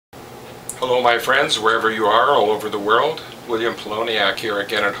Hello my friends, wherever you are all over the world. William Poloniak here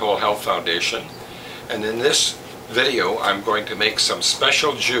again at Whole Health Foundation. And in this video I'm going to make some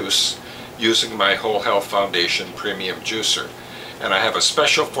special juice using my Whole Health Foundation Premium Juicer. And I have a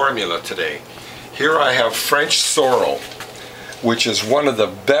special formula today. Here I have French sorrel, which is one of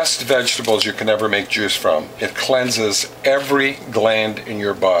the best vegetables you can ever make juice from. It cleanses every gland in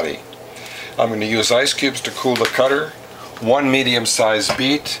your body. I'm going to use ice cubes to cool the cutter, one medium-sized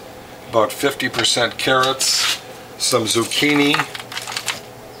beet, about 50% carrots, some zucchini,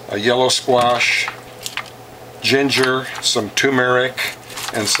 a yellow squash, ginger, some turmeric,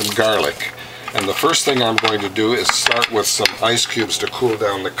 and some garlic. And the first thing I'm going to do is start with some ice cubes to cool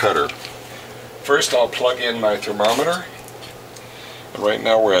down the cutter. First I'll plug in my thermometer. And right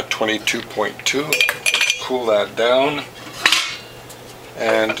now we're at 22.2. Let's cool that down.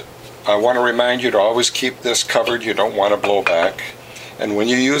 And I want to remind you to always keep this covered. You don't want to blow back. And when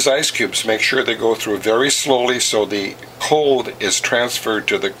you use ice cubes, make sure they go through very slowly so the cold is transferred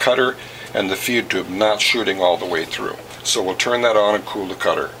to the cutter and the feed tube, not shooting all the way through. So we'll turn that on and cool the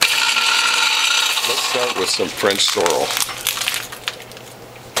cutter. Let's start with some French sorrel.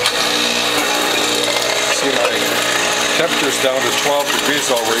 See, my temperature's down to 12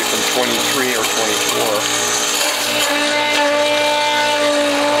 degrees already from 23 or 24.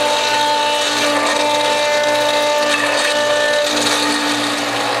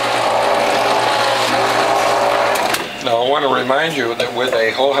 Now I want to remind you that with a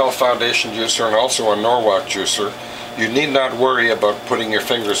Whole Health Foundation juicer and also a Norwalk juicer, you need not worry about putting your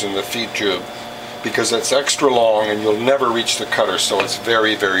fingers in the feed tube because it's extra long and you'll never reach the cutter, so it's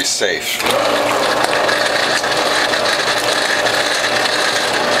very, very safe. So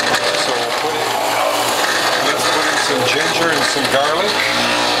let's put in some ginger and some garlic.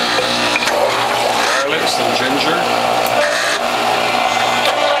 Garlic, some ginger.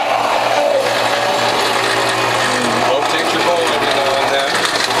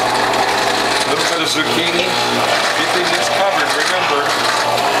 Zucchini, keeping this covered, remember.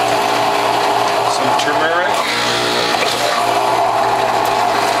 Some turmeric,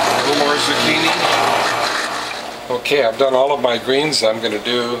 a little more zucchini. Okay, I've done all of my greens. I'm going to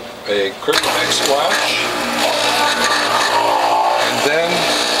do a critical egg squash, and then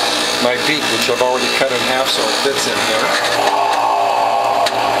my beet, which I've already cut in half so it fits in here.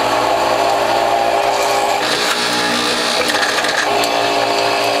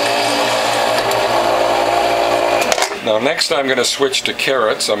 Now next I'm going to switch to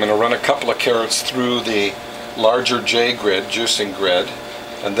carrots. I'm going to run a couple of carrots through the larger J grid, juicing grid,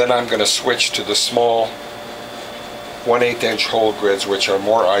 and then I'm going to switch to the small 1/8 inch hole grids, which are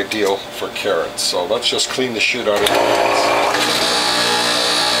more ideal for carrots. So let's just clean the chute out of the carrots.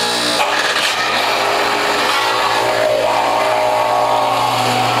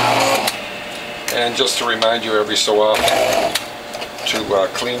 And just to remind you every so often to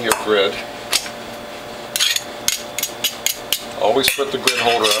clean your grid. Always put the grid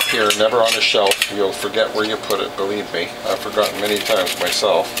holder up here, never on a shelf. You'll forget where you put it, believe me. I've forgotten many times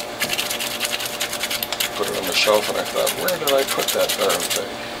myself. Put it on the shelf and I thought, where did I put that darn thing?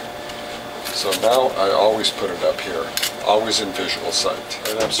 So now I always put it up here, always in visual sight.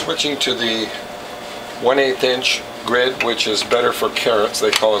 And I'm switching to the 1/8 inch grid, which is better for carrots. They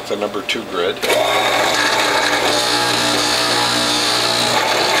call it the number 2 grid.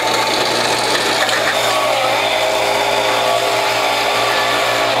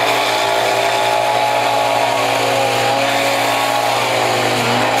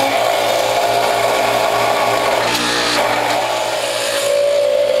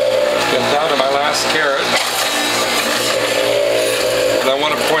 Carrot. And I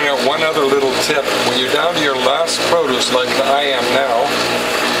want to point out one other little tip. When you're down to your last produce, like I am now,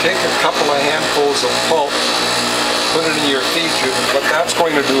 take a couple of handfuls of pulp, put it in your feed tube. What that's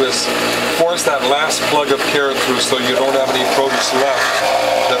going to do is force that last plug of carrot through so you don't have any produce left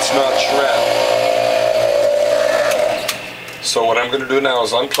that's not shred. So what I'm going to do now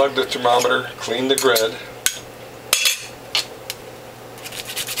is unplug the thermometer, clean the grid.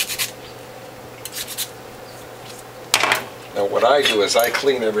 Now what I do is I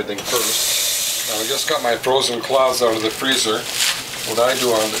clean everything first. Now I just got my frozen claws out of the freezer. What I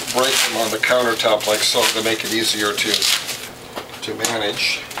do is break them on the countertop like so to make it easier to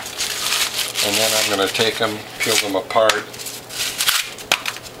manage. And then I'm going to take them, peel them apart.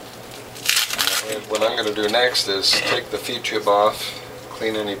 And what I'm going to do next is take the feed tube off,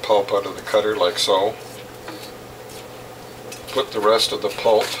 clean any pulp out of the cutter like so. Put the rest of the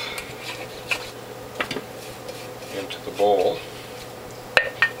pulp into the bowl.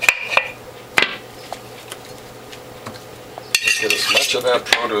 Get as much much of that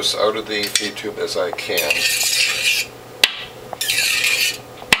produce out of the feed tube as I can.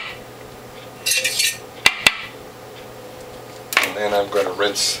 And then I'm going to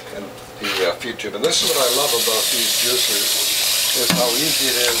rinse in the feed tube. And this is what I love about these juicers, is how easy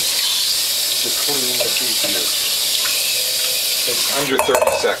it is to clean the feed tube. It's under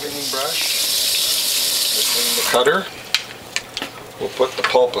 30 seconds. Cleaning brush, clean the cutter. We'll put the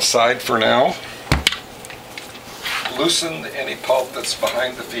pulp aside for now. Loosen any pulp that's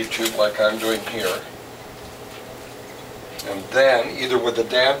behind the feed tube like I'm doing here. And then, either with a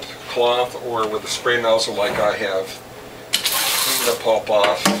damp cloth or with a spray nozzle like I have, clean the pulp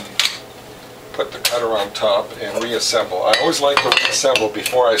off, put the cutter on top, and reassemble. I always like to reassemble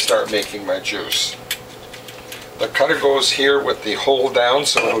before I start making my juice. The cutter goes here with the hole down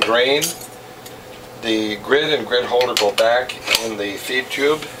so it'll drain. The grid and grid holder go back in the feed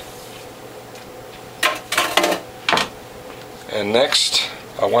tube. And next,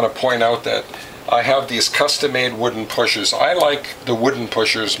 I want to point out that I have these custom-made wooden pushers. I like the wooden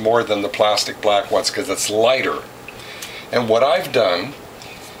pushers more than the plastic black ones because it's lighter. And what I've done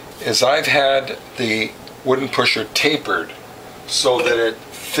is I've had the wooden pusher tapered so that it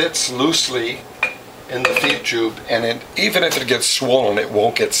fits loosely in the feed tube, and even if it gets swollen, it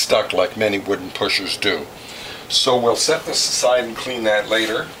won't get stuck like many wooden pushers do. So we'll set this aside and clean that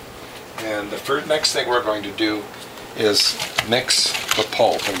later. And the next thing we're going to do is mix the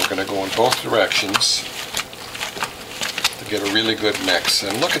pulp, and we're going to go in both directions to get a really good mix.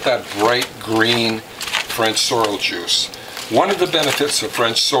 And look at that bright green French sorrel juice. One of the benefits of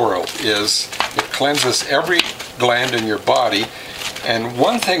French sorrel is it cleanses every gland in your body. And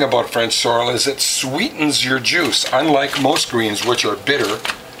one thing about French sorrel is it sweetens your juice. Unlike most greens, which are bitter,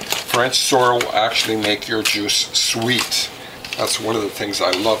 French sorrel will actually make your juice sweet. That's one of the things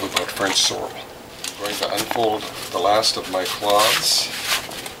I love about French sorrel. I'm going to unfold the last of my cloths,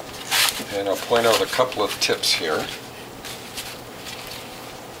 and I'll point out a couple of tips here.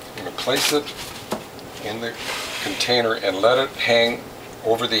 I'm going to place it in the container and let it hang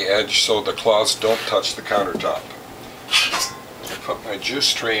over the edge so the cloths don't touch the countertop. Put my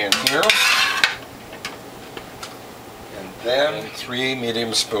juice tray in here, and then 3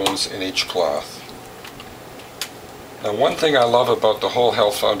 medium spoons in each cloth. Now, one thing I love about the Whole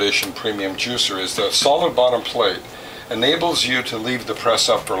Health Foundation Premium Juicer is the solid bottom plate enables you to leave the press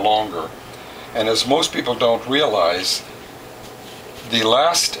up for longer. And as most people don't realize, the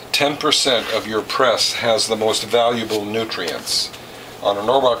last 10% of your press has the most valuable nutrients. On a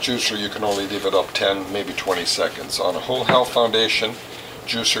Norwalk juicer, you can only leave it up 10, maybe 20 seconds. On a Whole Health Foundation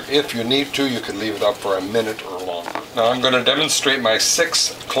juicer, if you need to, you can leave it up for a minute or longer. Now I'm going to demonstrate my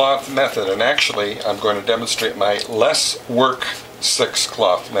 6-cloth method, and actually I'm going to demonstrate my less work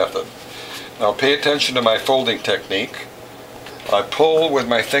 6-cloth method. Now pay attention to my folding technique. I pull with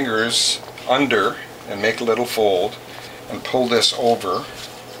my fingers under and make a little fold, and pull this over.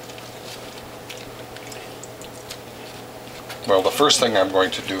 Well, the first thing I'm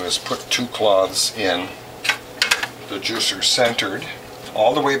going to do is put 2 cloths in. The juicer centered,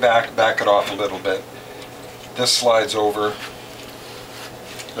 all the way back it off a little bit. This slides over,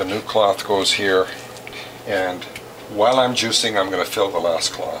 the new cloth goes here, and while I'm juicing, I'm going to fill the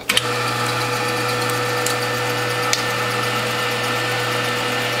last cloth.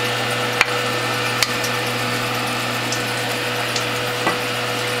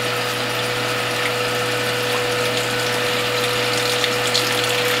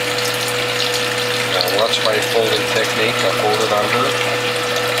 Watch my folding technique. I fold it under,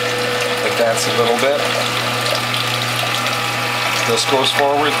 advance a little bit. This goes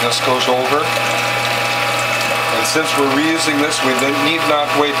forward, this goes over. And since we're reusing this, we need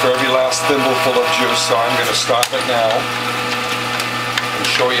not wait for every last thimbleful of juice, so I'm going to stop it now and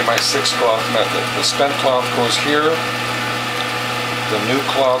show you my 6-cloth method. The spent cloth goes here. The new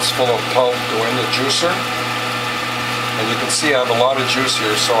cloths full of pulp go in the juicer. And you can see I have a lot of juice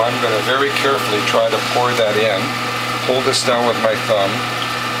here, so I'm going to very carefully try to pour that in. Hold this down with my thumb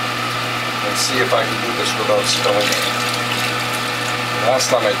and see if I can do this without spilling it.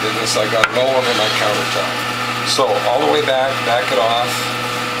 Last time I did this, I got no over my countertop. So all the way back it off.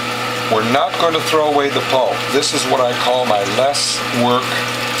 We're not going to throw away the pulp. This is what I call my less work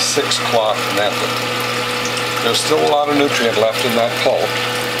 6-cloth method. There's still a lot of nutrient left in that pulp.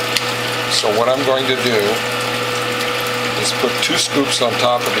 So what I'm going to do is put 2 scoops on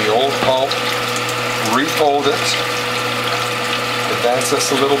top of the old pulp, refold it, advance this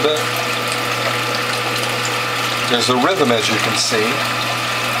a little bit. There's a rhythm, as you can see.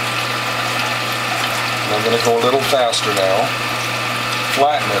 And I'm going to go a little faster now.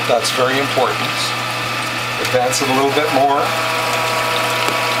 Flatten it, that's very important. Advance it a little bit more.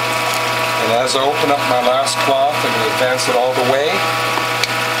 as I open up my last cloth, I'm going to advance it all the way.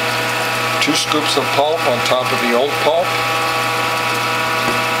 2 scoops of pulp on top of the old pulp.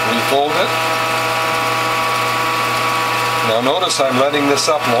 Refold it. Now notice I'm letting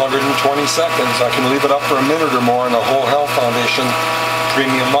this up longer than 20 seconds. I can leave it up for a minute or more on the Whole Health Foundation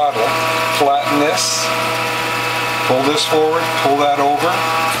premium model. Flatten this. Pull this forward, pull that over.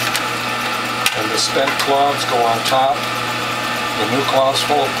 And the spent cloths go on top. The new cloths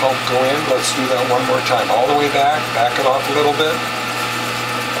full of pulp go in. Let's do that one more time. All the way back it off a little bit.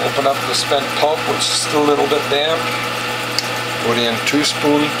 Open up the spent pulp, which is still a little bit damp. Put in 2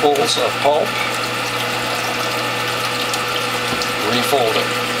 spoonfuls of pulp. Refold it.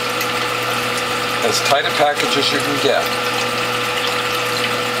 As tight a package as you can get.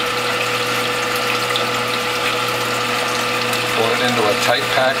 Put it into a tight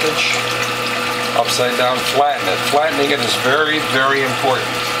package. Upside down, flatten it. Flattening it is very, very important.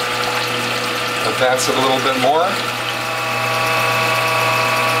 Advance it a little bit more.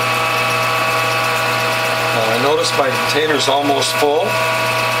 Now I notice my container's almost full.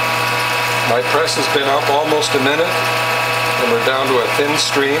 My press has been up almost a minute, and we're down to a thin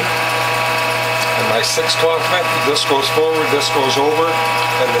stream. And my 6 cloth method, this goes forward, this goes over,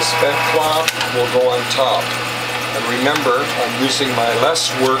 and the spent cloth will go on top. And remember, I'm using my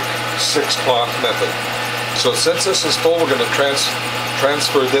less work 6 cloth method. So since this is full, we're going to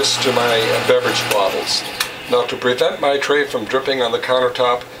transfer this to my beverage bottles. Now to prevent my tray from dripping on the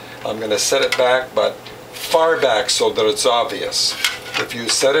countertop, I'm going to set it back, but far back so that it's obvious. If you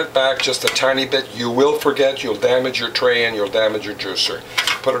set it back just a tiny bit, you will forget, you'll damage your tray and you'll damage your juicer.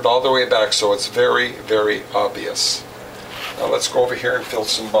 Put it all the way back so it's very, very obvious. Now let's go over here and fill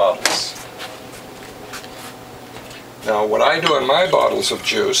some bottles. Now what I do in my bottles of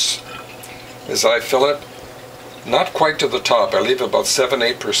juice is I fill it not quite to the top. I leave about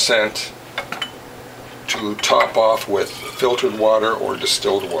 7-8% to top off with filtered water or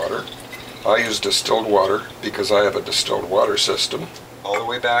distilled water. I use distilled water because I have a distilled water system. All the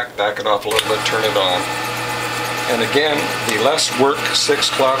way back it off a little bit, turn it on. And again, the less work 6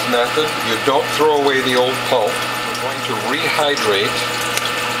 cloth method, you don't throw away the old pulp. We're going to rehydrate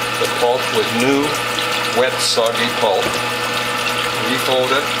the pulp with new wet, soggy pulp.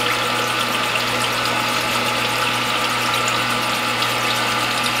 Refold it.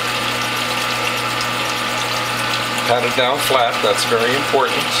 Pat it down flat, that's very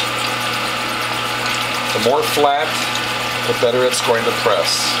important. The more flat, the better it's going to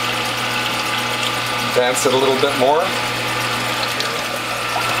press. Advance it a little bit more.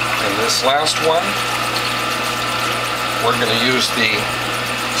 And this last one, we're going to use the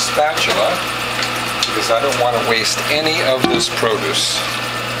spatula because I don't want to waste any of this produce.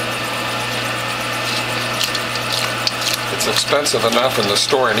 It's expensive enough in the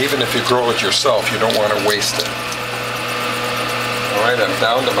store, and even if you grow it yourself, you don't want to waste it. Alright, I'm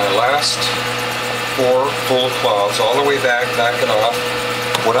down to my last 4 full cloths, all the way back and off.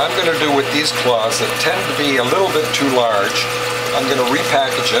 What I'm going to do with these cloths that tend to be a little bit too large, I'm going to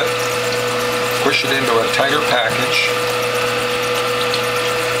repackage it, push it into a tighter package,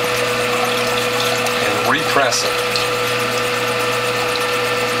 and repress it.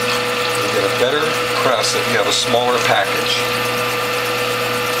 You get a better press if you have a smaller package.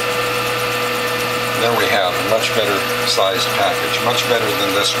 There we have a much better sized package, much better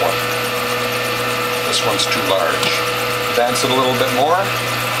than this one. This one's too large. Advance it a little bit more.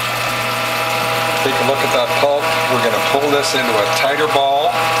 Take a look at that pulp. We're going to pull this into a tighter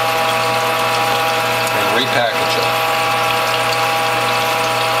ball and repackage it.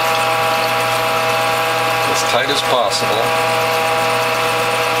 As tight as possible.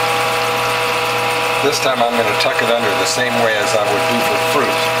 This time I'm going to tuck it under the same way as I would do for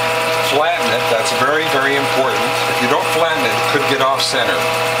fruit. Flatten it, that's very, very important. If you don't flatten it, it could get off center.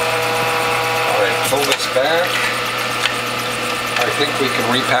 Alright, pull this back. I think we can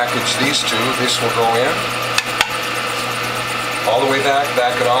repackage these two. This will go in. All the way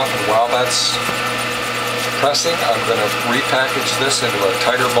back it off, and while that's pressing, I'm going to repackage this into a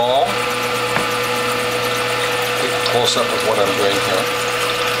tighter ball. Take a close-up of what I'm doing here.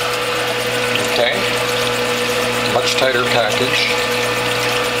 Okay, much tighter package.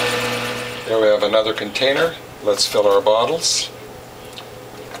 There we have another container. Let's fill our bottles.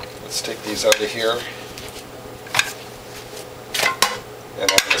 Let's take these out of here.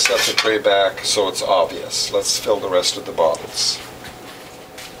 And I'm going to set the tray back so it's obvious. Let's fill the rest of the bottles.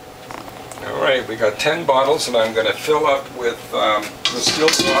 Alright, we got 10 bottles, and I'm going to fill up with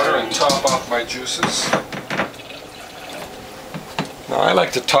distilled water and top off my juices. Now I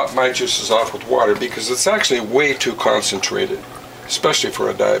like to top my juices off with water because it's actually way too concentrated, especially for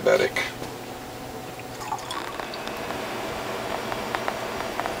a diabetic.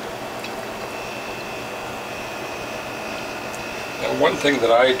 one thing that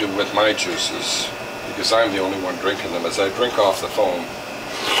I do with my juices, because I'm the only one drinking them, is I drink off the foam.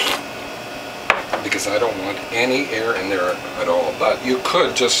 Because I don't want any air in there at all. But you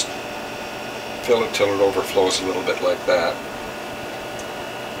could just fill it till it overflows a little bit like that.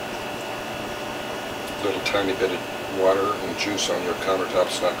 A little tiny bit of water and juice on your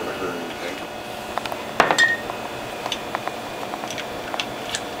countertop's not going to hurt anything.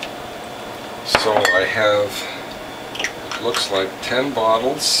 So I have, looks like 10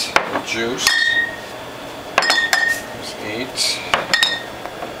 bottles of juice. There's 8,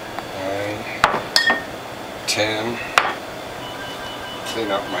 9, 10.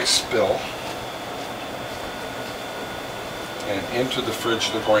 Clean up my spill. And into the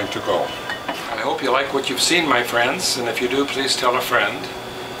fridge they're going to go. I hope you like what you've seen, my friends, and if you do, please tell a friend.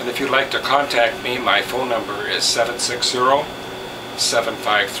 And if you'd like to contact me, my phone number is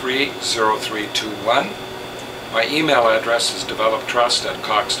 760-753-0321. My email address is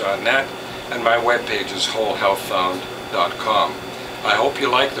developtrust@cox.net, and my webpage is wholehealthfound.com. I hope you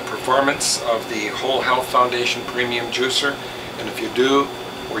like the performance of the Whole Health Foundation Premium Juicer, and if you do,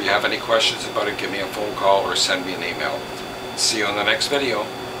 or you have any questions about it, give me a phone call or send me an email. See you on the next video.